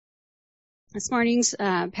This morning's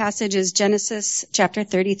passage is Genesis chapter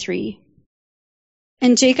 33.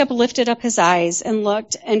 And Jacob lifted up his eyes and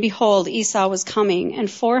looked, and behold, Esau was coming,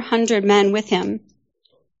 and 400 men with him.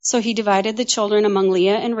 So he divided the children among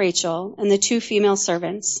Leah and Rachel, and the 2 female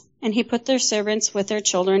servants, and he put their servants with their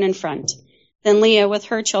children in front, then Leah with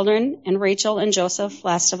her children, and Rachel and Joseph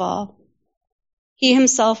last of all. He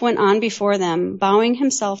himself went on before them, bowing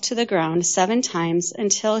himself to the ground 7 times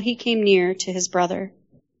until he came near to his brother.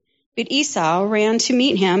 But Esau ran to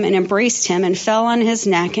meet him and embraced him and fell on his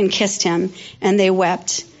neck and kissed him, and they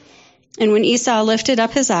wept. And when Esau lifted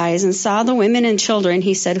up his eyes and saw the women and children,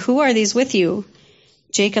 he said, "Who are these with you?"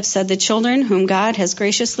 Jacob said, "The children whom God has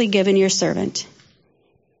graciously given your servant."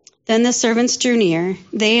 Then the servants drew near,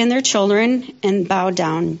 they and their children, and bowed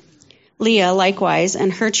down. Leah likewise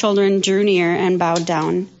and her children drew near and bowed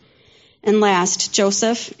down. And last,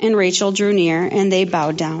 Joseph and Rachel drew near, and they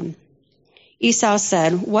bowed down. Esau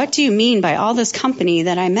said, "What do you mean by all this company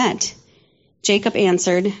that I met?" Jacob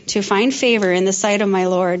answered, "To find favor in the sight of my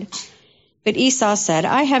Lord." But Esau said,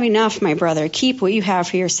 "I have enough, my brother. Keep what you have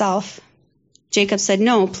for yourself." Jacob said,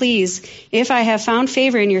 "No, please, if I have found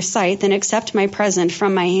favor in your sight, then accept my present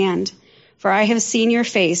from my hand. For I have seen your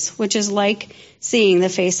face, which is like seeing the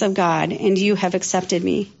face of God, and you have accepted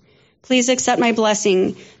me. Please accept my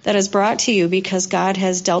blessing that is brought to you because God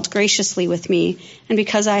has dealt graciously with me, and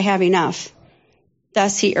because I have enough."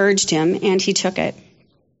 Thus he urged him, and he took it.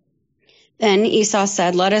 Then Esau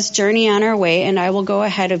said, "Let us journey on our way, and I will go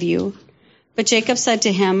ahead of you." But Jacob said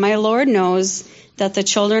to him, "My Lord knows that the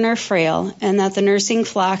children are frail, and that the nursing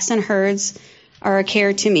flocks and herds are a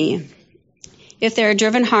care to me. If they are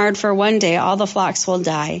driven hard for one day, all the flocks will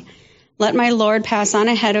die. Let my Lord pass on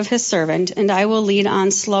ahead of his servant, and I will lead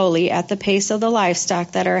on slowly at the pace of the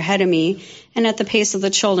livestock that are ahead of me, and at the pace of the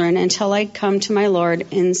children, until I come to my Lord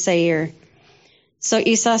in Seir." So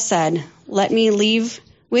Esau said, "Let me leave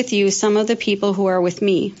with you some of the people who are with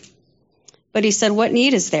me." But he said, "What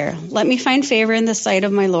need is there? Let me find favor in the sight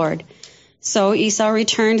of my Lord." So Esau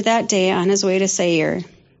returned that day on his way to Seir.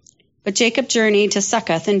 But Jacob journeyed to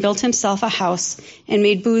Succoth and built himself a house and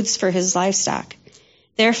made booths for his livestock.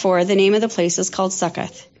 Therefore, the name of the place is called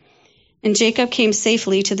Succoth. And Jacob came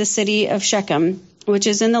safely to the city of Shechem, which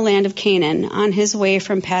is in the land of Canaan, on his way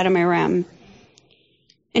from Paddan Aram.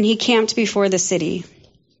 And he camped before the city.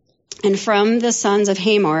 And from the sons of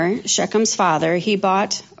Hamor, Shechem's father, he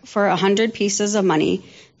bought for 100 pieces of money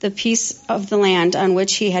the piece of the land on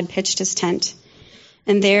which he had pitched his tent.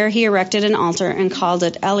 And there he erected an altar and called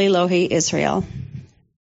it El Elohe Israel.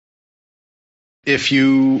 If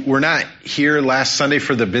you were not here last Sunday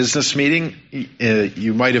for the business meeting,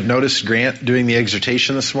 you might have noticed Grant doing the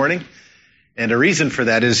exhortation this morning. And a reason for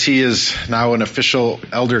that is he is now an official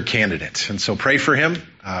elder candidate. And so pray for him.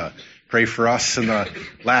 Pray for us in the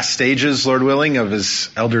last stages, Lord willing, of his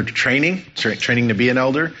elder training to be an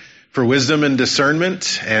elder, for wisdom and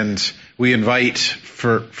discernment. And we invite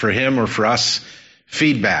for him or for us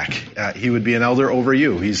feedback. He would be an elder over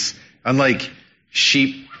you. He's unlike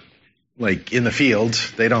sheep, like in the field.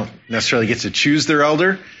 They don't necessarily get to choose their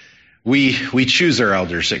elder. We choose our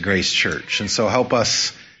elders at Grace Church. And so help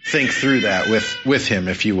us think through that with him,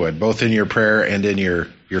 if you would, both in your prayer and in your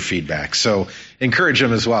feedback. So encourage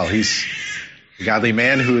him as well. He's a godly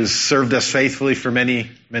man who has served us faithfully for many,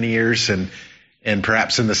 many years, and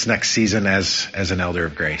perhaps in this next season as an elder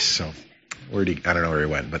of Grace. So I don't know where he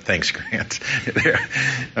went, but thanks, Grant.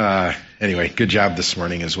 Anyway, good job this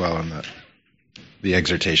morning as well on the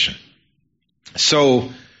exhortation.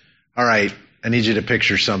 So, all right, I need you to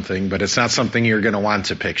picture something, but it's not something you're going to want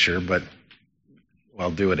to picture, but I'll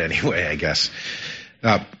do it anyway, I guess.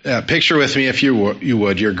 Picture with me, if you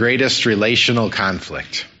would, your greatest relational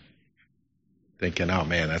conflict. Thinking, oh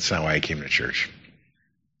man, that's not why I came to church.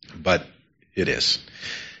 But it is.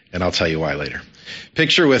 And I'll tell you why later.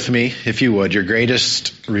 Picture with me, if you would, your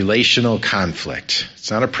greatest relational conflict. It's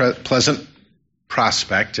not a pleasant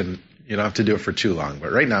prospect, and you don't have to do it for too long.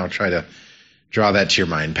 But right now, try to draw that to your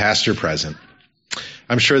mind, past or present.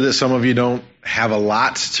 I'm sure that some of you don't have a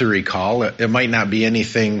lot to recall. It might not be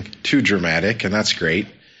anything too dramatic, and that's great.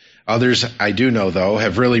 Others, I do know, though,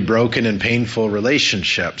 have really broken and painful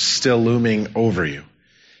relationships still looming over you.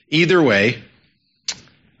 Either way,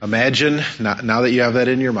 imagine, now that you have that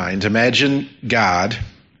in your mind, imagine God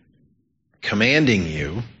commanding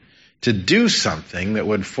you to do something that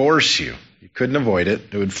would force you. You couldn't avoid it.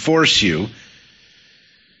 It would force you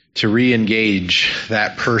to re-engage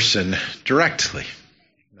that person directly.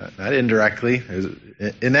 Not indirectly,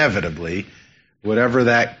 inevitably. Whatever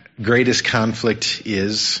that greatest conflict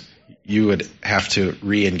is, you would have to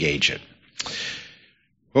re-engage it.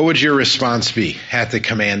 what would your response be at the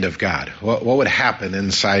command of God? What would happen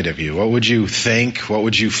inside of you? What would you think? What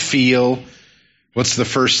would you feel? What's the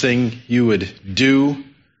first thing you would do?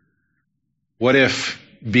 What if,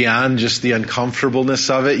 beyond just the uncomfortableness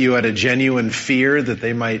of it, you had a genuine fear that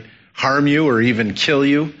they might harm you or even kill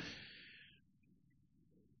you?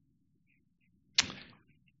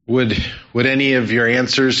 Would any of your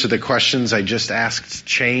answers to the questions I just asked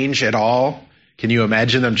change at all? Can you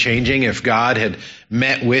imagine them changing if God had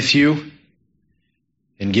met with you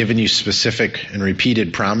and given you specific and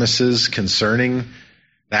repeated promises concerning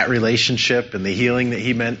that relationship and the healing that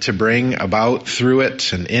he meant to bring about through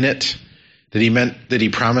it and in it? That he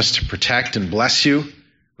promised to protect and bless you?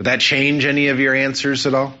 Would that change any of your answers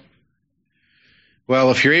at all?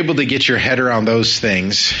 Well, if you're able to get your head around those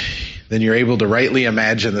things, then you're able to rightly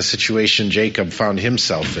imagine the situation Jacob found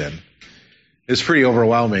himself in. It's pretty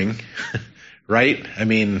overwhelming, right? I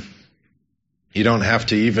mean, you don't have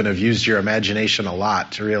to even have used your imagination a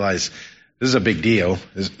lot to realize this is a big deal.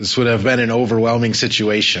 This would have been an overwhelming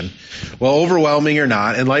situation. Well, overwhelming or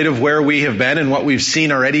not, in light of where we have been and what we've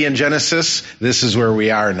seen already in Genesis, this is where we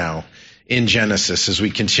are now in Genesis as we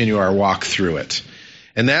continue our walk through it.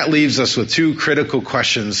 And that leaves us with two critical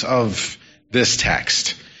questions of this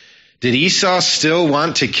text. Did Esau still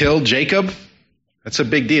want to kill Jacob? That's a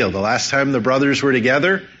big deal. The last time the brothers were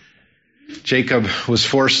together, Jacob was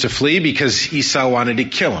forced to flee because Esau wanted to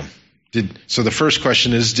kill him. So the first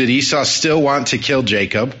question is, did Esau still want to kill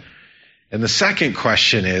Jacob? And the second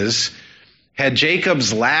question is, had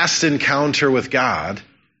Jacob's last encounter with God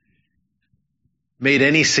made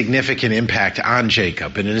any significant impact on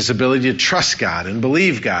Jacob and in his ability to trust God and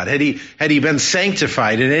believe God? Had he been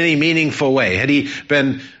sanctified in any meaningful way? Had he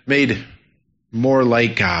been made more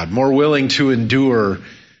like God, more willing to endure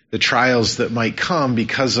the trials that might come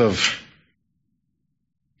because of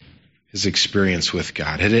his experience with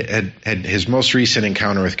God? Had his most recent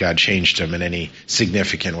encounter with God changed him in any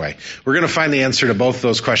significant way? We're going to find the answer to both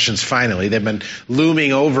those questions finally. They've been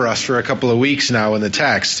looming over us for a couple of weeks now in the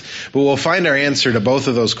text, but we'll find our answer to both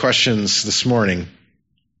of those questions this morning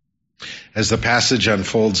as the passage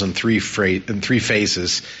unfolds in three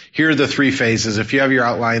phases. Here are the three phases. If you have your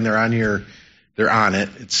outline, they're on it.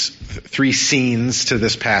 It's three scenes to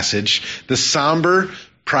this passage. The somber,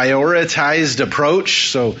 prioritized approach.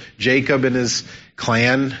 So Jacob and his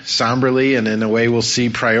clan somberly and in a way we'll see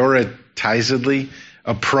prioritizedly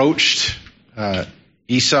approached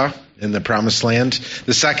Esau in the promised land.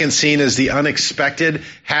 The second scene is the unexpected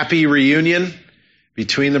happy reunion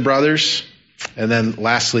between the brothers. And then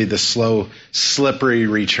lastly, the slow, slippery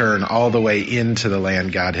return all the way into the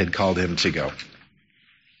land God had called him to go.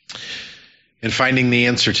 In finding the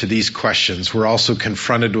answer to these questions, we're also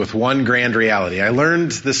confronted with one grand reality. I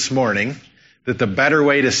learned this morning that the better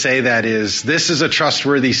way to say that is, this is a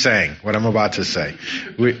trustworthy saying, what I'm about to say.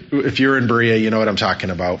 If you're in Berea, you know what I'm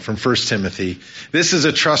talking about from 1 Timothy. This is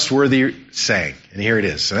a trustworthy saying, and here it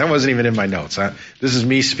is. And that wasn't even in my notes. This is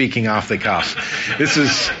me speaking off the cuff.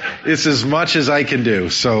 It's as much as I can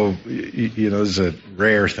do. So, this is a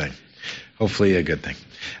rare thing. Hopefully a good thing.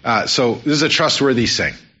 So this is a trustworthy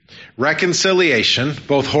saying. Reconciliation,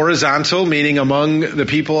 both horizontal, meaning among the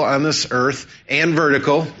people on this earth, and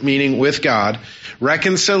vertical, meaning with God.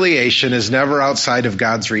 Reconciliation is never outside of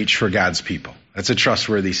God's reach for God's people. That's a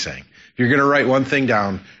trustworthy saying. If you're going to write one thing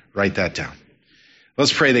down, write that down.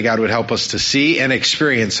 Let's pray that God would help us to see and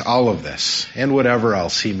experience all of this and whatever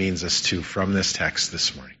else he means us to from this text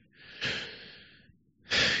this morning.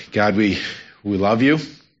 God, we love you,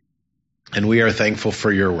 and we are thankful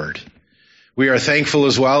for your word. We are thankful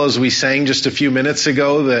as well, as we sang just a few minutes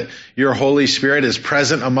ago, that your Holy Spirit is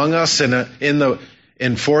present among us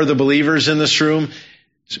and for the believers in this room,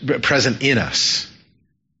 present in us.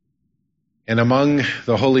 And among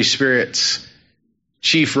the Holy Spirit's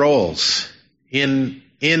chief roles in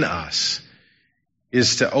us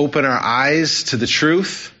is to open our eyes to the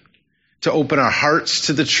truth, to open our hearts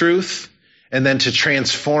to the truth, and then to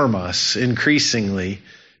transform us increasingly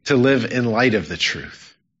to live in light of the truth.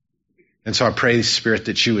 And so I pray, Spirit,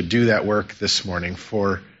 that you would do that work this morning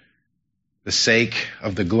for the sake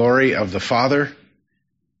of the glory of the Father,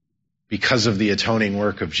 because of the atoning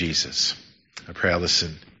work of Jesus. I pray all this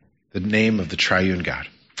in the name of the triune God.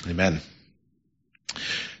 Amen.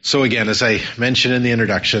 So again, as I mentioned in the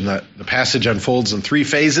introduction, the passage unfolds in three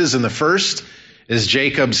phases. And the first is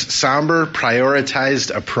Jacob's somber,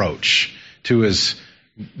 prioritized approach to his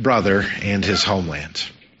brother and his homeland.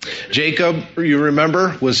 Jacob, you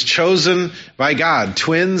remember, was chosen by God.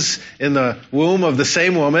 Twins in the womb of the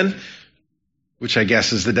same woman, which I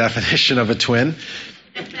guess is the definition of a twin.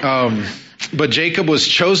 But Jacob was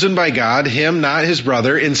chosen by God, him, not his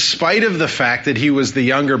brother, in spite of the fact that he was the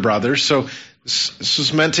younger brother. So this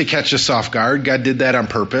was meant to catch us off guard. God did that on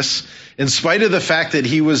purpose. In spite of the fact that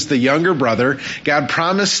he was the younger brother, God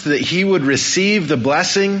promised that he would receive the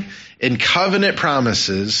blessing and covenant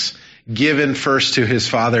promises given first to his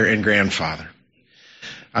father and grandfather.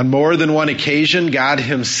 On more than one occasion, God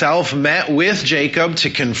himself met with Jacob to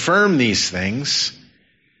confirm these things.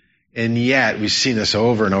 And yet, we've seen this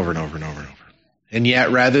over and over and over and over and over. And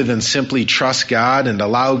yet, rather than simply trust God and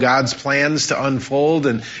allow God's plans to unfold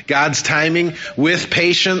and God's timing with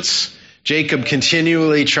patience, Jacob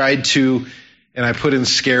continually tried to, and I put in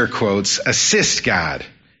scare quotes, assist God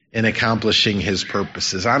in accomplishing his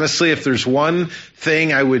purposes. Honestly, if there's one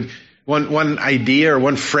thing one idea or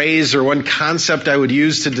one phrase or one concept I would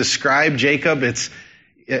use to describe Jacob, it's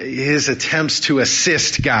his attempts to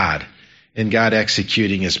assist God in God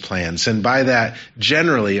executing his plans. And by that,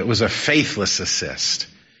 generally, it was a faithless assist.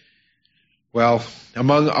 Well,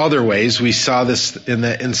 among other ways, we saw this in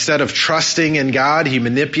that instead of trusting in God, he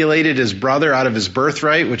manipulated his brother out of his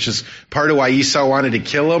birthright, which is part of why Esau wanted to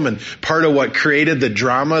kill him and part of what created the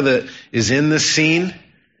drama that is in this scene.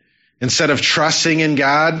 Instead of trusting in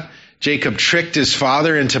God, Jacob tricked his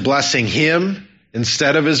father into blessing him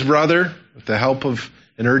instead of his brother with the help of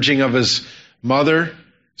and urging of his mother.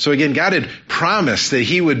 So again, God had promised that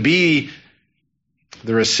he would be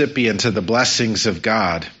the recipient of the blessings of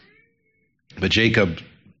God. But Jacob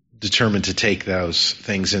determined to take those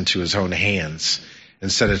things into his own hands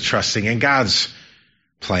instead of trusting in God's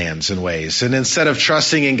plans and ways. And instead of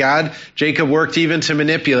trusting in God, Jacob worked even to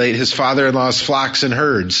manipulate his father-in-law's flocks and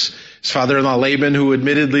herds. His father-in-law Laban, who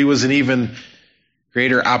admittedly was an even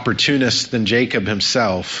greater opportunist than Jacob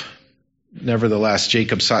himself. Nevertheless,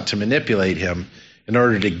 Jacob sought to manipulate him in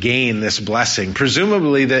order to gain this blessing,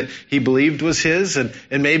 presumably that he believed was his, and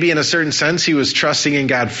maybe in a certain sense he was trusting in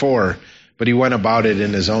God for, but he went about it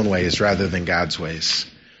in his own ways rather than God's ways.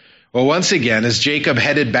 Well, once again, as Jacob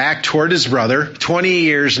headed back toward his brother, 20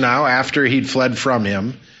 years now after he'd fled from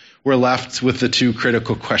him, we're left with the two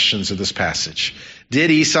critical questions of this passage.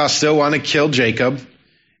 Did Esau still want to kill Jacob?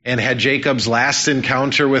 And had Jacob's last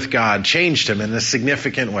encounter with God changed him in a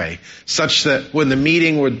significant way, such that when the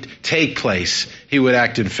meeting would take place, he would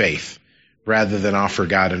act in faith rather than offer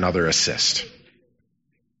God another assist?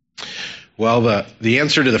 Well, the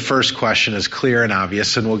answer to the first question is clear and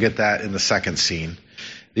obvious, and we'll get that in the second scene.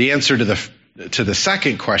 The answer to the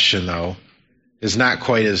second question, though, is not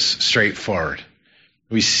quite as straightforward.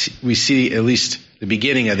 We see at least the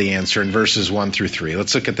beginning of the answer in verses 1 through 3.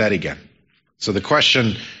 Let's look at that again. So the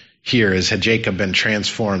question here is, had Jacob been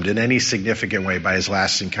transformed in any significant way by his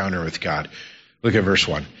last encounter with God? Look at verse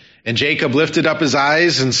 1. And Jacob lifted up his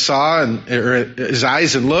eyes and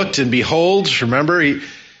looked, and behold, remember,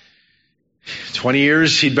 20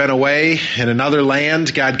 years he'd been away in another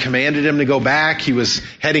land. God commanded him to go back. He was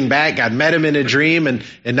heading back. God met him in a dream. And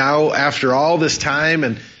now after all this time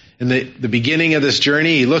and in the beginning of this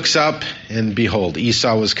journey, he looks up and behold,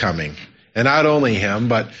 Esau was coming. And not only him,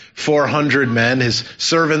 but 400 men. His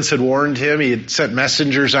servants had warned him. He had sent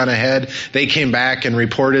messengers on ahead. They came back and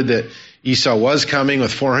reported that Esau was coming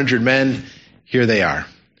with 400 men. Here they are.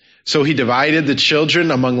 So he divided the children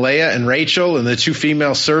among Leah and Rachel and the two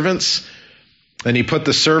female servants. And he put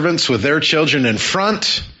the servants with their children in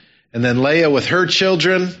front, and then Leah with her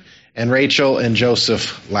children, and Rachel and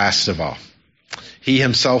Joseph last of all. He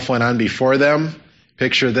himself went on before them.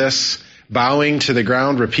 Picture this, bowing to the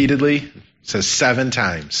ground repeatedly, it says 7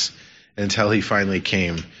 times, until he finally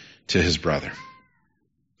came to his brother.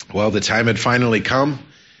 Well, the time had finally come.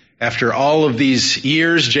 After all of these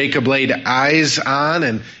years, Jacob laid eyes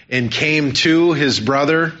on and came to his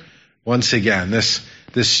brother once again.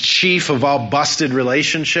 This chief of all busted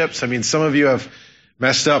relationships. I mean, some of you have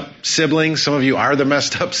messed up siblings. Some of you are the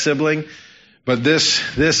messed up sibling. But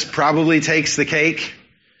this probably takes the cake.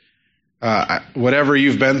 Whatever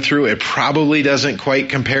you've been through, it probably doesn't quite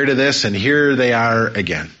compare to this. And here they are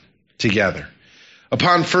again, together.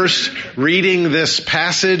 Upon first reading this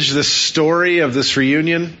passage, this story of this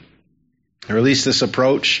reunion, or at least this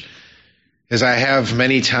approach, as I have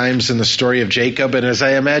many times in the story of Jacob, and as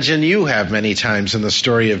I imagine you have many times in the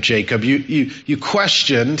story of Jacob, you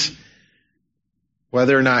questioned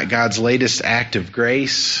whether or not God's latest act of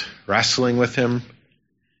grace, wrestling with him,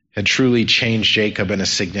 had truly changed Jacob in a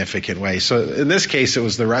significant way. So in this case, it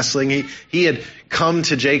was the wrestling. He had come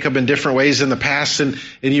to Jacob in different ways in the past, and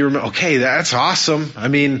you remember, okay, that's awesome. I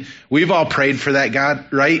mean, we've all prayed for that,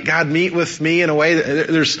 God, right? God, meet with me in a way that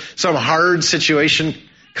there's some hard situation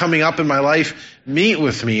coming up in my life. Meet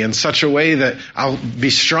with me in such a way that I'll be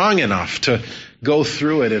strong enough to go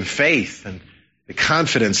through it in faith and the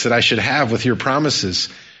confidence that I should have with your promises.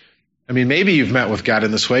 I mean, maybe you've met with God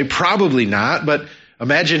in this way. Probably not, but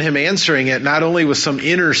imagine him answering it not only with some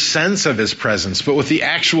inner sense of his presence, but with the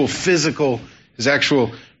actual physical,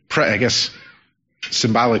 I guess,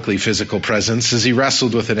 symbolically physical presence as he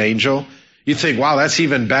wrestled with an angel. You'd think, wow, that's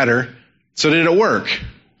even better. So did it work?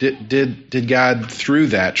 Did God, through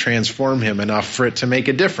that, transform him enough for it to make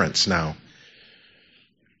a difference now?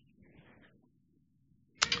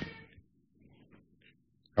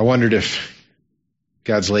 I wondered if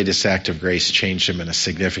God's latest act of grace changed him in a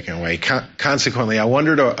significant way. Consequently, I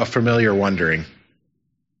wondered a familiar wondering.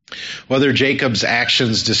 Whether Jacob's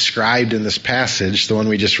actions described in this passage, the one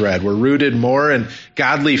we just read, were rooted more in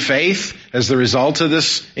godly faith as the result of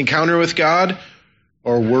this encounter with God,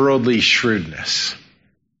 or worldly shrewdness.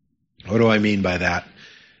 What do I mean by that?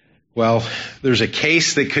 Well, there's a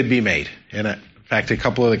case that could be made. And in fact, a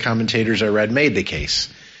couple of the commentators I read made the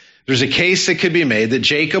case. There's a case that could be made that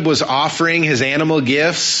Jacob was offering his animal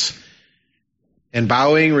gifts and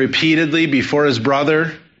bowing repeatedly before his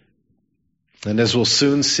brother. And as we'll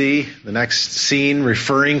soon see, the next scene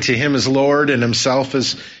referring to him as Lord and himself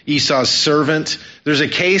as Esau's servant. There's a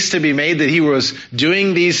case to be made that he was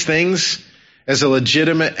doing these things as a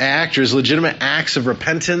legitimate act, or as legitimate acts of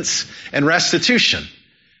repentance and restitution.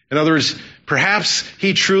 In other words, perhaps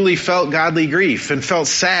he truly felt godly grief and felt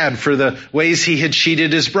sad for the ways he had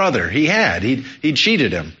cheated his brother. He'd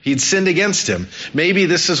cheated him. He'd sinned against him. Maybe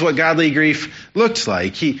this is what godly grief looked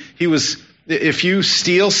like. He was, if you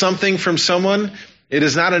steal something from someone, it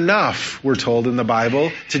is not enough, we're told in the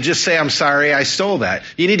Bible, to just say, I'm sorry, I stole that.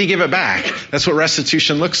 You need to give it back. That's what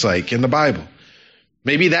restitution looks like in the Bible.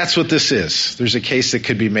 Maybe that's what this is. There's a case that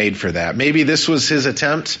could be made for that. Maybe this was his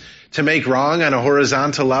attempt to make wrong on a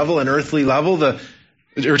horizontal level, an earthly level,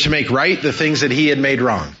 or to make right the things that he had made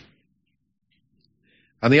wrong.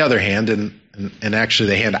 On the other hand, and actually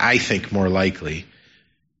the hand I think more likely,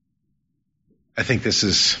 I think this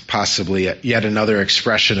is possibly yet another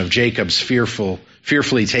expression of Jacob's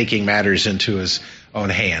fearfully taking matters into his own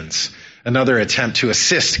hands. Another attempt to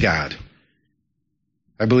assist God.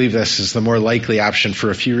 I believe this is the more likely option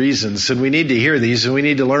for a few reasons, and we need to hear these, and we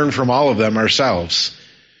need to learn from all of them ourselves.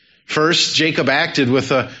 First, Jacob acted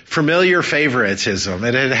with a familiar favoritism.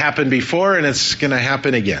 It had happened before, and it's going to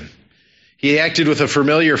happen again. He acted with a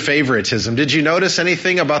familiar favoritism. Did you notice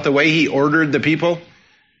anything about the way he ordered the people?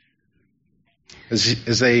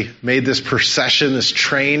 As they made this procession, this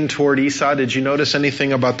train toward Esau, did you notice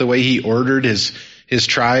anything about the way he ordered his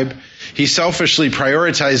tribe? He selfishly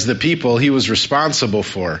prioritized the people he was responsible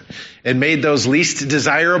for and made those least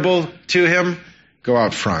desirable to him go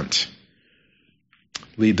out front,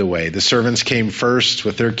 lead the way. The servants came first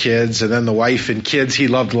with their kids, and then the wife and kids he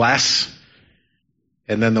loved less,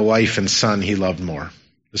 and then the wife and son he loved more.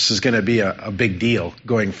 This is going to be a big deal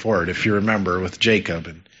going forward, if you remember, with Jacob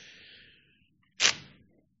and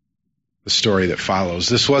the story that follows.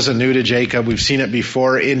 This wasn't new to Jacob. We've seen it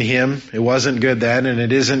before in him. It wasn't good then, and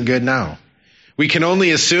it isn't good now. We can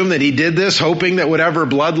only assume that he did this, hoping that whatever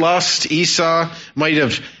bloodlust Esau might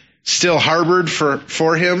have still harbored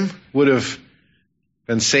for him would have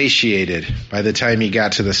been satiated by the time he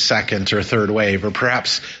got to the second or third wave, or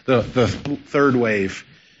perhaps the third wave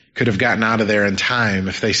could have gotten out of there in time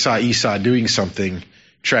if they saw Esau doing something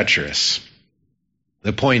treacherous.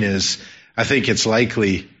 The point is, I think it's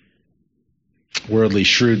likely worldly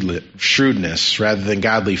shrewdness rather than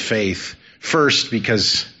godly faith. First,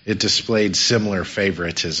 because it displayed similar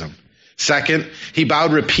favoritism. Second, he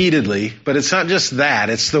bowed repeatedly, but it's not just that.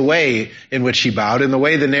 It's the way in which he bowed and the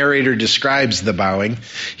way the narrator describes the bowing.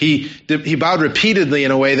 He bowed repeatedly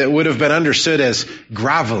in a way that would have been understood as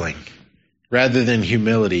groveling rather than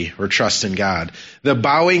humility or trust in God. The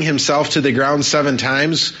bowing himself to the ground 7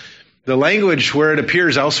 times, the language where it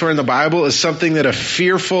appears elsewhere in the Bible is something that a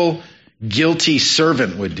fearful, guilty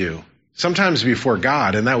servant would do. Sometimes before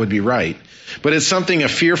God, and that would be right. But it's something a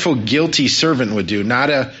fearful, guilty servant would do, not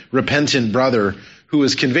a repentant brother who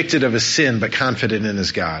was convicted of a sin but confident in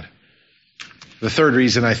his God. The third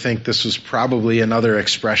reason I think this was probably another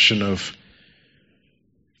expression of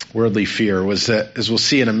worldly fear was that, as we'll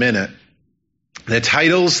see in a minute, the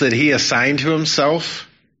titles that he assigned to himself,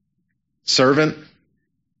 servant,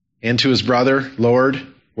 and to his brother, Lord,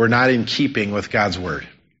 were not in keeping with God's word.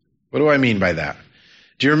 What do I mean by that?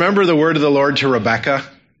 Do you remember the word of the Lord to Rebekah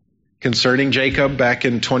concerning Jacob back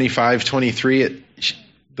in 25:23?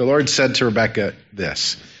 The Lord said to Rebekah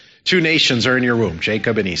this: 2 nations are in your womb,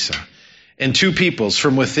 Jacob and Esau, and 2 peoples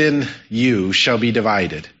from within you shall be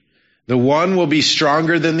divided. The one will be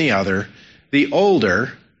stronger than the other. The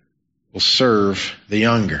older will serve the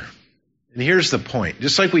younger. And here's the point.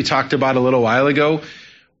 Just like we talked about a little while ago,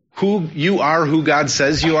 you are who God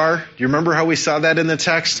says you are. Do you remember how we saw that in the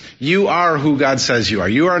text? You are who God says you are.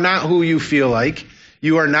 You are not who you feel like.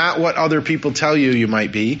 You are not what other people tell you you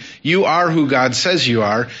might be. You are who God says you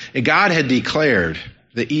are. And God had declared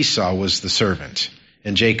that Esau was the servant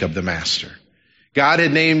and Jacob the master. God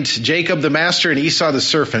had named Jacob the master and Esau the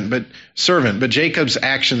servant, but Jacob's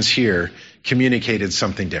actions here communicated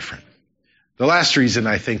something different. The last reason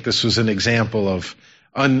I think this was an example of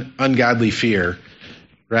ungodly fear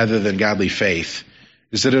rather than godly faith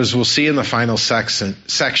is that, as we'll see in the final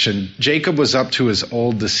section, Jacob was up to his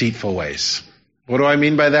old deceitful ways. What do I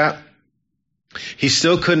mean by that? He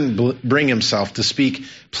still couldn't bring himself to speak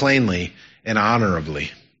plainly and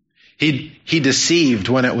honorably. He deceived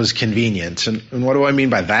when it was convenient. And what do I mean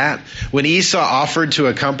by that? When Esau offered to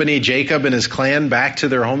accompany Jacob and his clan back to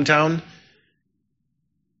their hometown,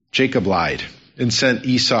 Jacob lied and sent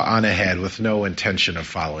Esau on ahead with no intention of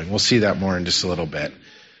following. We'll see that more in just a little bit.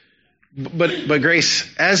 But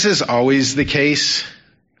Grace, as is always the case,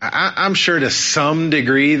 I'm sure to some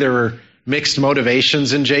degree there were mixed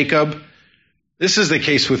motivations in Jacob. This is the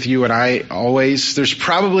case with you and I always. There's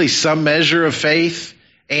probably some measure of faith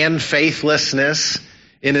and faithlessness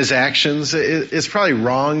in his actions. It's probably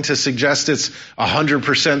wrong to suggest it's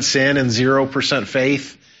 100% sin and 0%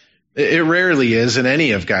 faith. It rarely is in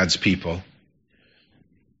any of God's people.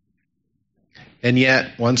 And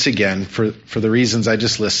yet, once again, for the reasons I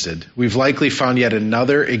just listed, we've likely found yet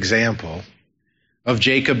another example of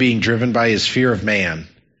Jacob being driven by his fear of man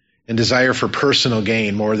and desire for personal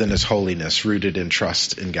gain more than his holiness, rooted in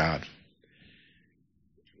trust in God.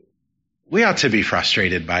 We ought to be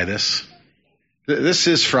frustrated by this. This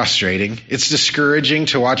is frustrating. It's discouraging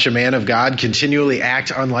to watch a man of God continually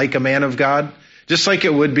act unlike a man of God, just like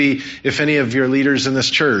it would be if any of your leaders in this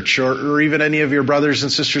church or even any of your brothers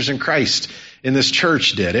and sisters in Christ in this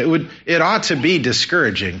church did. It ought to be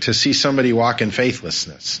discouraging to see somebody walk in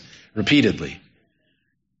faithlessness repeatedly.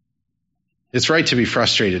 It's right to be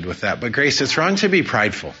frustrated with that, but Grace, it's wrong to be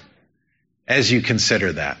prideful as you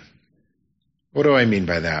consider that. What do I mean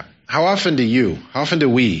by that? How often do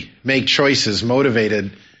we make choices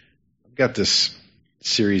motivated? I've got this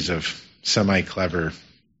series of semi-clever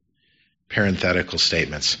parenthetical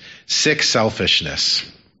statements. Sick selfishness,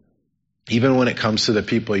 even when it comes to the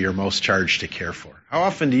people you're most charged to care for. How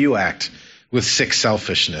often do you act with sick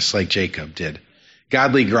selfishness like Jacob did?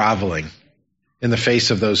 Godly groveling in the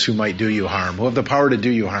face of those who might do you harm, who have the power to do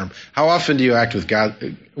you harm. How often do you act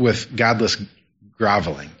with godless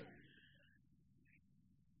groveling?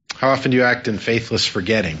 How often do you act in faithless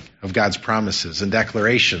forgetting of God's promises and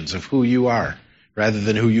declarations of who you are rather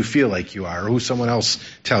than who you feel like you are or who someone else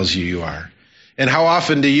tells you you are? And how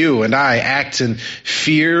often do you and I act in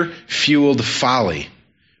fear-fueled folly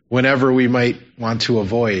whenever we might want to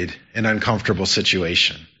avoid an uncomfortable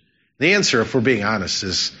situation? The answer, if we're being honest,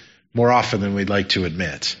 is more often than we'd like to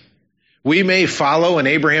admit. We may follow in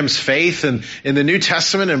Abraham's faith, and in the New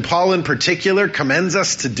Testament, and Paul in particular commends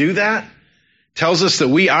us to do that. Tells us that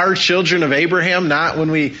we are children of Abraham, not when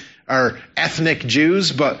we are ethnic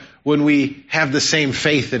Jews, but when we have the same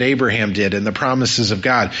faith that Abraham did in the promises of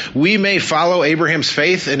God. We may follow Abraham's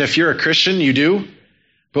faith, and if you're a Christian, you do,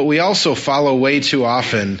 but we also follow way too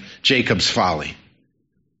often Jacob's folly.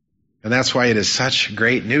 And that's why it is such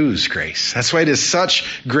great news, Grace. That's why it is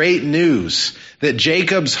such great news that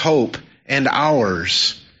Jacob's hope and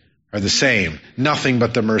ours are the same. Nothing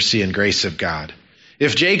but the mercy and grace of God.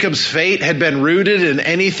 If Jacob's fate had been rooted in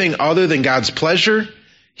anything other than God's pleasure,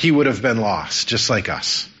 he would have been lost, just like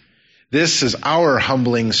us. This is our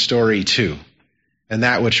humbling story too, and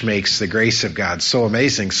that which makes the grace of God so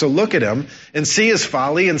amazing. So look at him and see his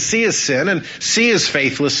folly and see his sin and see his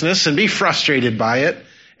faithlessness and be frustrated by it,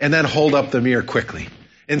 and then hold up the mirror quickly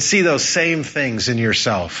and see those same things in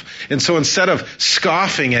yourself. And so instead of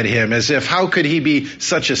scoffing at him as if, how could he be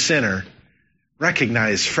such a sinner?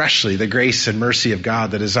 Recognize freshly the grace and mercy of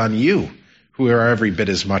God that is on you, who are every bit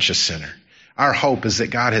as much a sinner. Our hope is that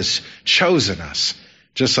God has chosen us,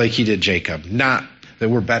 just like he did Jacob, not that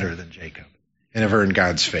we're better than Jacob and have earned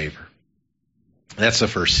God's favor. That's the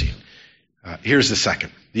first scene. Here's the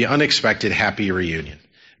second, the unexpected happy reunion.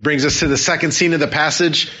 Brings us to the second scene of the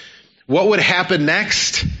passage. What would happen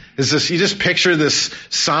next is this, you just picture this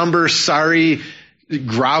somber, sorry,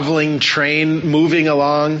 groveling train moving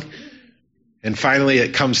along. And finally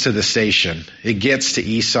it comes to the station. It gets to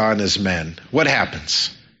Esau and his men. What happens?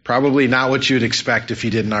 Probably not what you'd expect if you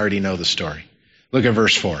didn't already know the story. Look at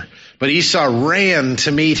verse 4. But Esau ran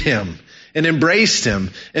to meet him and embraced him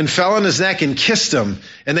and fell on his neck and kissed him,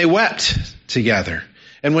 and they wept together.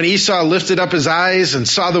 And when Esau lifted up his eyes and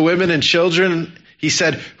saw the women and children, he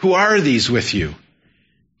said, "Who are these with you?"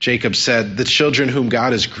 Jacob said, "The children whom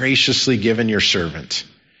God has graciously given your servant."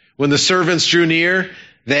 When the servants drew near,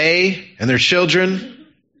 they and their children,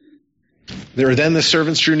 then the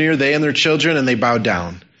servants drew near, they and their children, and they bowed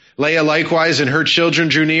down. Leah likewise and her children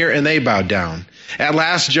drew near, and they bowed down. At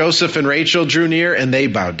last Joseph and Rachel drew near, and they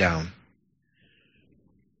bowed down.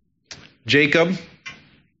 Jacob,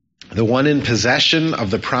 the one in possession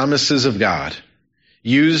of the promises of God,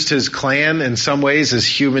 used his clan in some ways as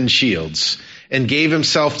human shields and gave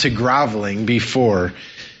himself to groveling before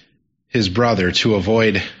his brother to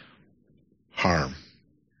avoid harm.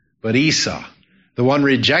 But Esau, the one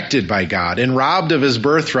rejected by God and robbed of his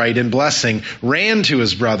birthright and blessing, ran to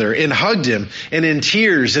his brother and hugged him, and in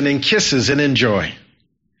tears and in kisses and in joy.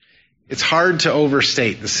 It's hard to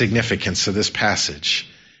overstate the significance of this passage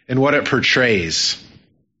and what it portrays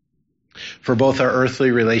for both our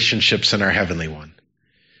earthly relationships and our heavenly one.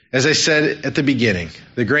 As I said at the beginning,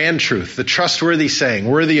 the grand truth, the trustworthy saying,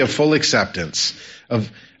 worthy of full acceptance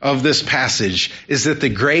of this passage, is that the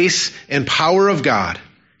grace and power of God,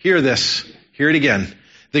 hear this, hear it again,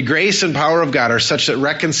 the grace and power of God are such that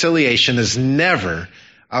reconciliation is never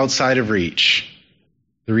outside of reach,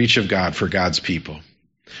 the reach of God for God's people.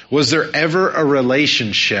 Was there ever a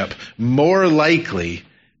relationship more likely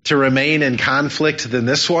to remain in conflict than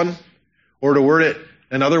this one? Or to word it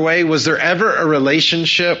another way, was there ever a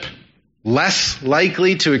relationship less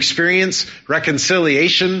likely to experience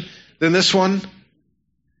reconciliation than this one?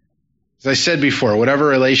 As I said before, whatever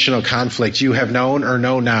relational conflict you have known or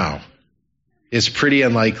know now, it's pretty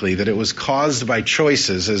unlikely that it was caused by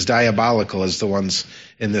choices as diabolical as the ones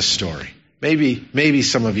in this story. Maybe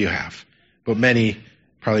some of you have, but many,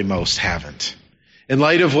 probably most, haven't. In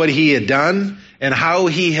light of what he had done and how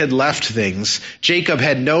he had left things, Jacob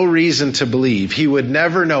had no reason to believe he would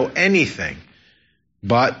never know anything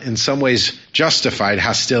but, in some ways, justified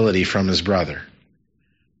hostility from his brother.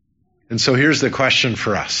 And so here's the question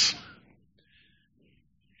for us.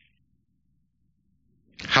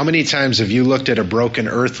 How many times have you looked at a broken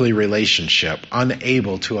earthly relationship,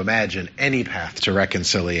 unable to imagine any path to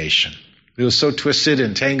reconciliation? It was so twisted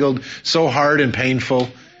and tangled, so hard and painful,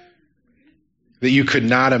 that you could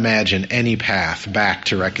not imagine any path back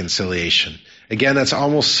to reconciliation. Again, that's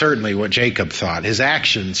almost certainly what Jacob thought. His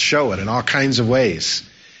actions show it in all kinds of ways.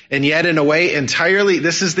 And yet, in a way, entirely,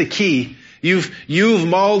 this is the key, you've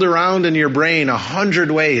mulled around in your brain 100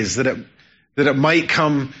 ways that it might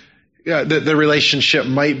come, that the relationship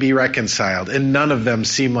might be reconciled, and none of them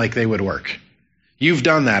seem like they would work. You've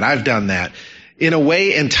done that. I've done that. In a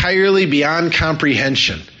way entirely beyond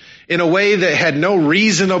comprehension. In a way that had no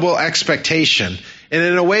reasonable expectation. And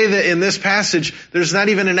in a way that in this passage, there's not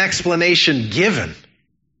even an explanation given.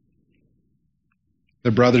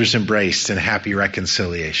 The brothers embraced in happy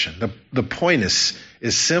reconciliation. The point is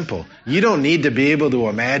simple. You don't need to be able to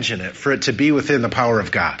imagine it for it to be within the power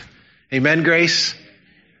of God. Amen, Grace?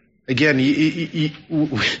 Again,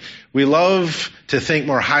 we love to think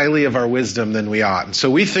more highly of our wisdom than we ought. And so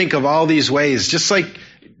we think of all these ways, just like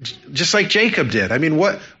Jacob did. I mean,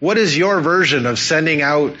 what is your version of sending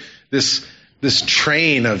out this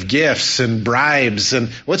train of gifts and bribes? And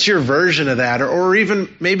what's your version of that? Or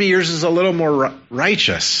even maybe yours is a little more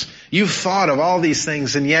righteous. You've thought of all these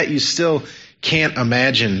things, and yet you still can't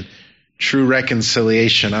imagine true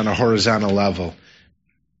reconciliation on a horizontal level.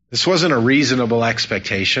 This wasn't a reasonable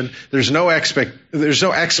expectation. There's no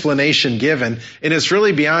explanation given, and it's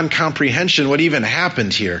really beyond comprehension what even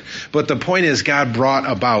happened here. But the point is, God brought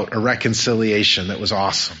about a reconciliation that was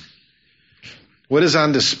awesome. What is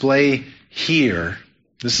on display here?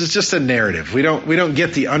 This is just a narrative. We don't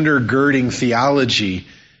get the undergirding theology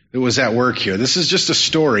that was at work here. This is just a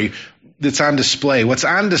story that's on display. What's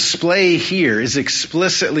on display here is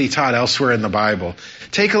explicitly taught elsewhere in the Bible.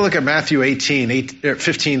 Take a look at Matthew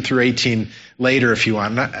 15 through 18 later if you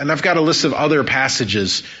want. And I've got a list of other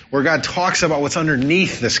passages where God talks about what's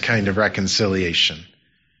underneath this kind of reconciliation.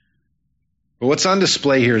 But what's on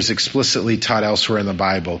display here is explicitly taught elsewhere in the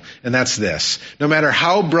Bible, and that's this. No matter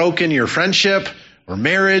how broken your friendship or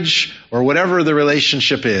marriage or whatever the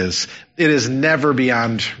relationship is, it is never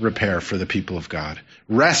beyond repair for the people of God.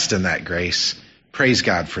 Rest in that grace. Praise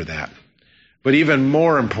God for that. But even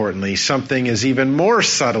more importantly, something is even more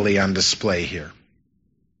subtly on display here.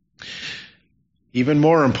 Even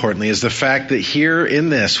more importantly is the fact that here in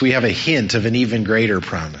this we have a hint of an even greater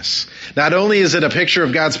promise. Not only is it a picture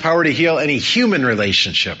of God's power to heal any human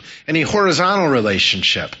relationship, any horizontal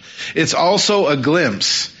relationship, it's also a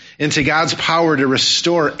glimpse into God's power to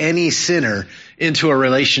restore any sinner into a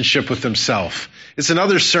relationship with himself. It's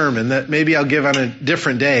another sermon that maybe I'll give on a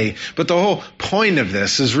different day, but the whole point of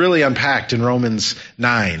this is really unpacked in Romans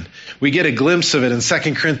 9. We get a glimpse of it in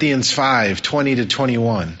 2 Corinthians 5, 20 to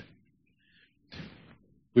 21.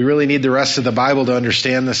 We really need the rest of the Bible to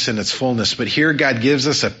understand this in its fullness, but here God gives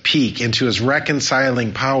us a peek into his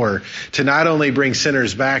reconciling power to not only bring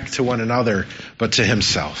sinners back to one another, but to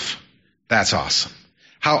himself. That's awesome.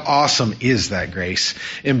 How awesome is that grace?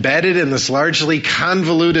 Embedded in this largely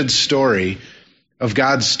convoluted story of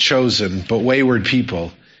God's chosen but wayward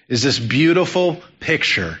people is this beautiful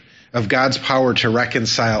picture of God's power to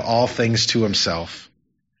reconcile all things to himself,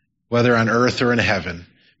 whether on earth or in heaven,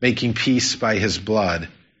 making peace by his blood,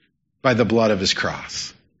 by the blood of his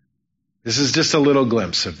cross. This is just a little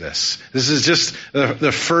glimpse of this. This is just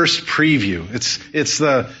the first preview. It's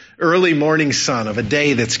the early morning sun of a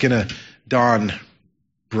day that's going to dawn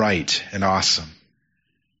bright and awesome.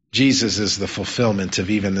 Jesus is the fulfillment of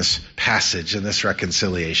even this passage and this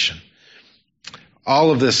reconciliation.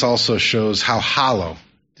 All of this also shows how hollow.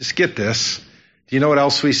 Just get this. Do you know what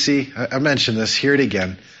else we see? I mentioned this. Hear it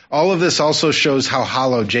again. All of this also shows how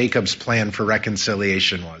hollow Jacob's plan for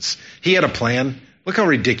reconciliation was. He had a plan. Look how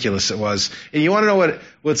ridiculous it was. And you want to know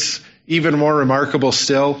what's even more remarkable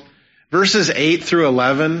still? Verses 8 through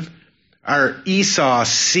 11 are Esau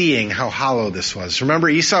seeing how hollow this was. Remember,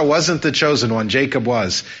 Esau wasn't the chosen one. Jacob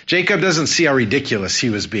was. Jacob doesn't see how ridiculous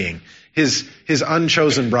he was being. His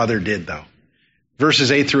unchosen brother did, though.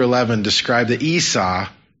 Verses 8 through 11 describe that Esau,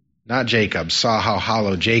 not Jacob, saw how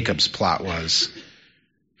hollow Jacob's plot was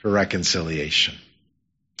for reconciliation.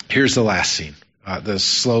 Here's the last scene, the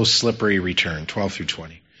slow, slippery return, 12 through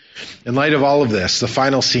 20. In light of all of this, the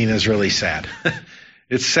final scene is really sad.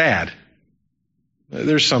 It's sad.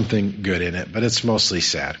 There's something good in it, but it's mostly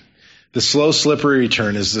sad. The slow, slippery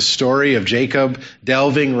return is the story of Jacob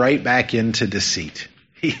delving right back into deceit.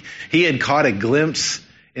 He had caught a glimpse,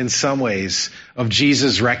 in some ways, of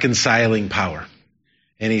Jesus' reconciling power.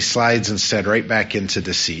 And he slides instead right back into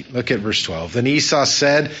deceit. Look at verse 12. Then Esau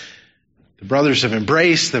said, the brothers have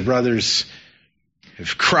embraced, the brothers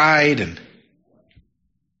have cried and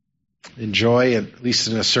in joy, at least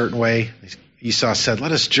in a certain way. Esau said,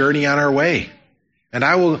 let us journey on our way, and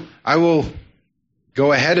I will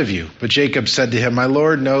go ahead of you. But Jacob said to him, my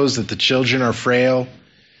Lord knows that the children are frail,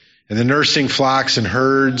 and the nursing flocks and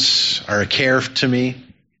herds are a care to me.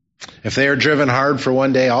 If they are driven hard for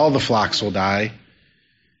one day, all the flocks will die.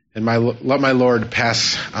 And let my Lord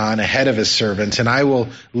pass on ahead of his servant, and I will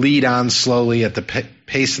lead on slowly at the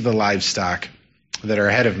pace of the livestock that are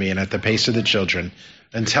ahead of me and at the pace of the children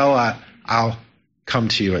until I'll come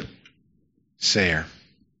to you at Seir.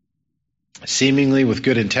 Seemingly with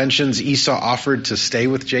good intentions, Esau offered to stay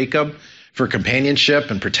with Jacob for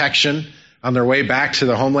companionship and protection on their way back to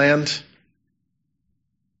the homeland.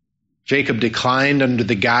 Jacob declined under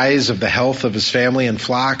the guise of the health of his family and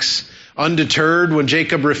flocks. Undeterred, when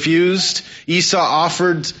Jacob refused, Esau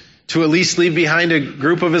offered to at least leave behind a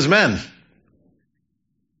group of his men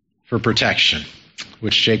for protection,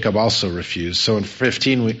 which Jacob also refused. So in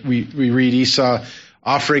 15, we read Esau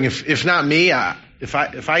offering, if not me, if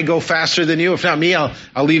I go faster than you, if not me,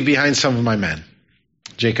 I'll leave behind some of my men.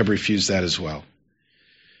 Jacob refused that as well.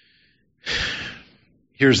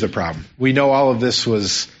 Here's the problem. We know all of this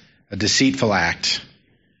was a deceitful act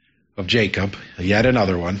of Jacob, yet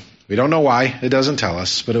another one. We don't know why. It doesn't tell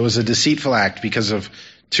us, but it was a deceitful act because of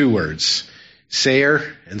two words,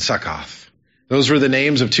 Seir and Succoth. Those were the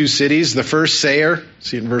names of two cities. The first, Seir,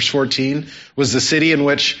 see in verse 14, was the city in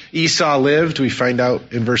which Esau lived. We find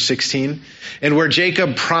out in verse 16. And where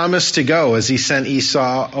Jacob promised to go as he sent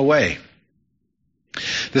Esau away.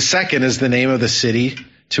 The second is the name of the city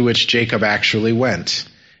to which Jacob actually went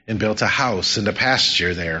and built a house and a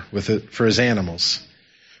pasture there for his animals.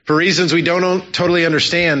 For reasons we don't totally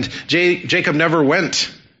understand, Jacob never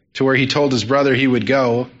went to where he told his brother he would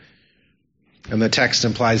go, and the text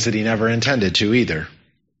implies that he never intended to either.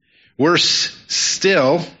 Worse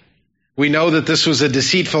still, we know that this was a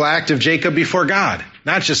deceitful act of Jacob before God,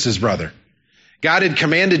 not just his brother. God had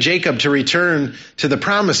commanded Jacob to return to the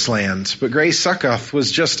promised land, but Grace Succoth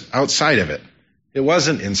was just outside of it. It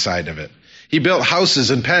wasn't inside of it. He built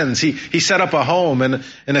houses and pens. He set up a home and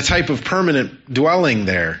a type of permanent dwelling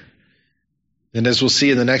there. And as we'll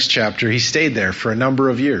see in the next chapter, he stayed there for a number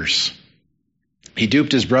of years. He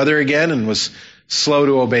duped his brother again and was slow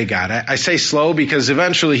to obey God. I say slow because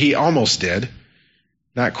eventually he almost did.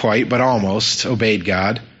 Not quite, but almost obeyed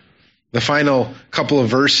God. The final couple of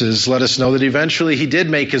verses let us know that eventually he did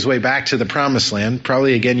make his way back to the promised land,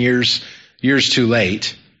 probably again years too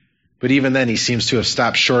late. But even then he seems to have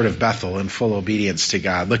stopped short of Bethel in full obedience to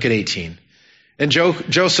God. Look at 18. And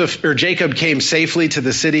Jacob came safely to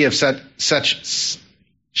the city of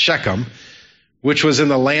Shechem, which was in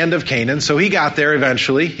the land of Canaan. So he got there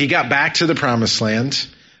eventually. He got back to the promised land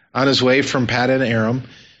on his way from Paddan Aram,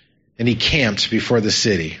 and he camped before the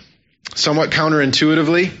city. Somewhat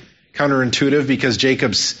counterintuitive because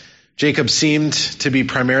Jacob seemed to be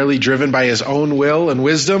primarily driven by his own will and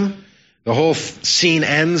wisdom. The whole scene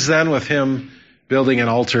ends then with him building an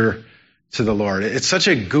altar to the Lord. It's such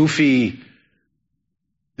a goofy,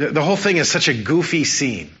 the whole thing is such a goofy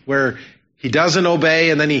scene where he doesn't obey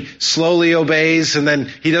and then he slowly obeys and then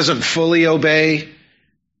he doesn't fully obey.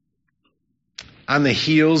 On the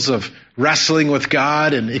heels of wrestling with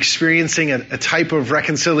God and experiencing a type of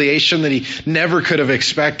reconciliation that he never could have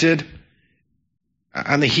expected.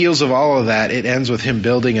 On the heels of all of that, it ends with him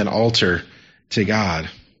building an altar to God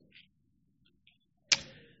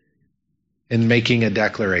and making a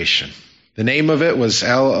declaration. The name of it was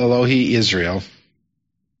El Elohi Israel,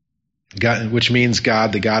 God, which means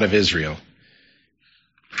God, the God of Israel.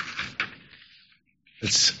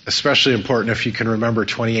 It's especially important if you can remember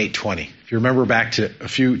 28:20. If you remember back to a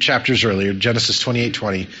few chapters earlier, Genesis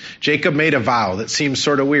 28:20, Jacob made a vow that seemed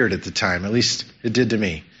sort of weird at the time, at least it did to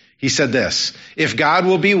me. He said this, if God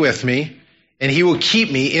will be with me and he will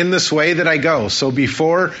keep me in this way that I go. So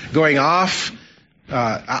before going off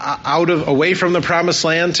away from the promised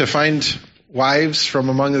land to find wives from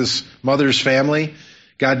among his mother's family,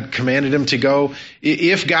 God commanded him to go.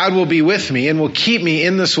 If God will be with me and will keep me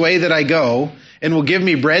in this way that I go, and will give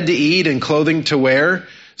me bread to eat and clothing to wear,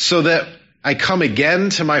 so that I come again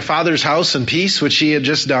to my father's house in peace, which he had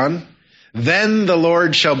just done, then the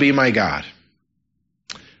Lord shall be my God.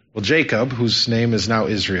 Well, Jacob, whose name is now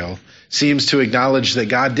Israel, seems to acknowledge that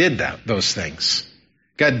God did those things.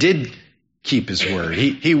 God did keep his word.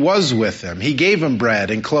 He was with them. He gave him bread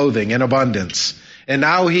and clothing in abundance. And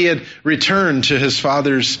now he had returned to his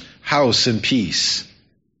father's house in peace.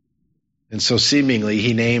 And so seemingly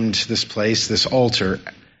he named this place, this altar,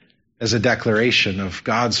 as a declaration of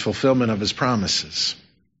God's fulfillment of his promises.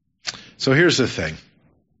 So here's the thing.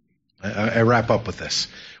 I wrap up with this.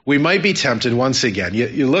 We might be tempted once again.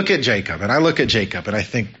 You look at Jacob, and I look at Jacob, and I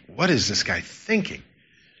think, what is this guy thinking?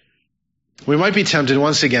 We might be tempted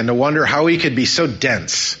once again to wonder how he could be so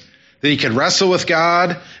dense that he could wrestle with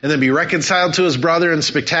God and then be reconciled to his brother in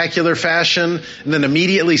spectacular fashion and then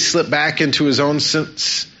immediately slip back into his own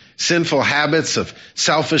sinful habits of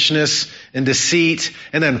selfishness and deceit,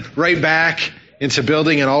 and then right back into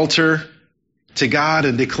building an altar to God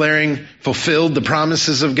and declaring fulfilled the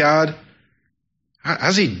promises of God. How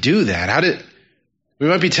does he do that? We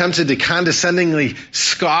might be tempted to condescendingly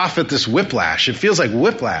scoff at this whiplash. It feels like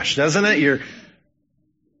whiplash, doesn't it? You're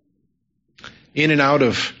in and out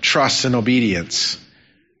of trust and obedience.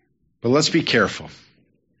 But let's be careful.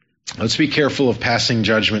 Let's be careful of passing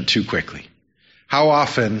judgment too quickly. How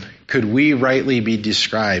often could we rightly be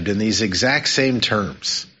described in these exact same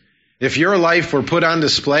terms? If your life were put on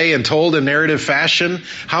display and told in narrative fashion,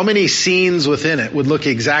 how many scenes within it would look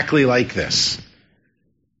exactly like this?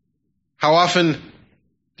 How often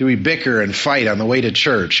do we bicker and fight on the way to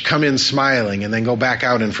church, come in smiling, and then go back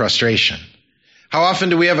out in frustration? How often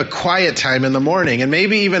do we have a quiet time in the morning and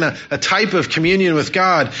maybe even a type of communion with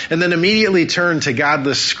God and then immediately turn to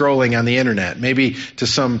godless scrolling on the internet, maybe to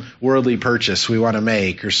some worldly purchase we want to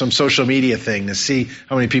make or some social media thing to see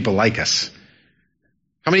how many people like us?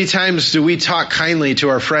 How many times do we talk kindly to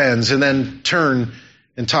our friends and then turn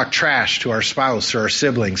and talk trash to our spouse or our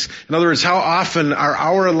siblings? In other words, how often are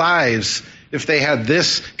our lives, if they had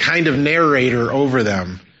this kind of narrator over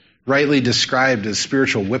them, rightly described as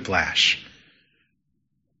spiritual whiplash?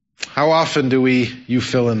 How often do you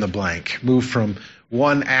fill in the blank, move from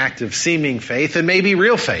one act of seeming faith and maybe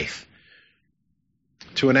real faith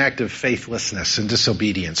to an act of faithlessness and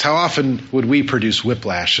disobedience? How often would we produce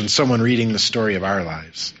whiplash in someone reading the story of our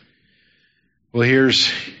lives? Well,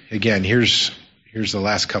 here's the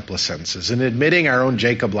last couple of sentences. In admitting our own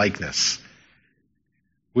Jacob likeness,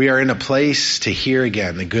 we are in a place to hear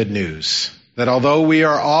again the good news that although we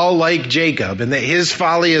are all like Jacob and that his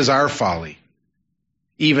folly is our folly,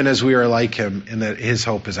 even as we are like him, and that his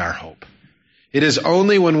hope is our hope. It is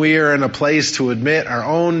only when we are in a place to admit our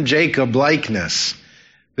own Jacob likeness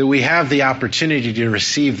that we have the opportunity to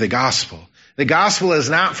receive the gospel. The gospel is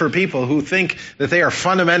not for people who think that they are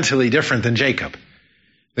fundamentally different than Jacob.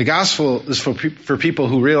 The gospel is for people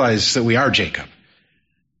who realize that we are Jacob.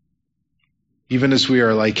 Even as we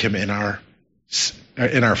are like him in our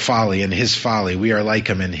folly, in his folly, we are like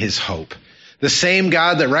him in his hope. The same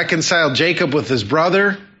God that reconciled Jacob with his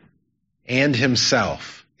brother and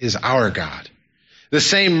himself is our God. The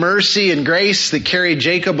same mercy and grace that carried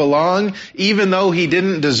Jacob along, even though he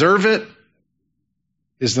didn't deserve it,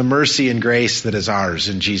 is the mercy and grace that is ours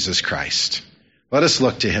in Jesus Christ. Let us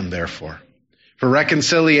look to him, therefore, for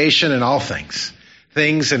reconciliation in all things,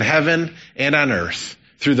 things in heaven and on earth,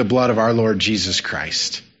 through the blood of our Lord Jesus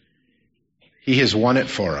Christ. He has won it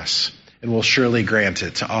for us and will surely grant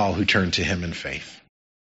it to all who turn to him in faith.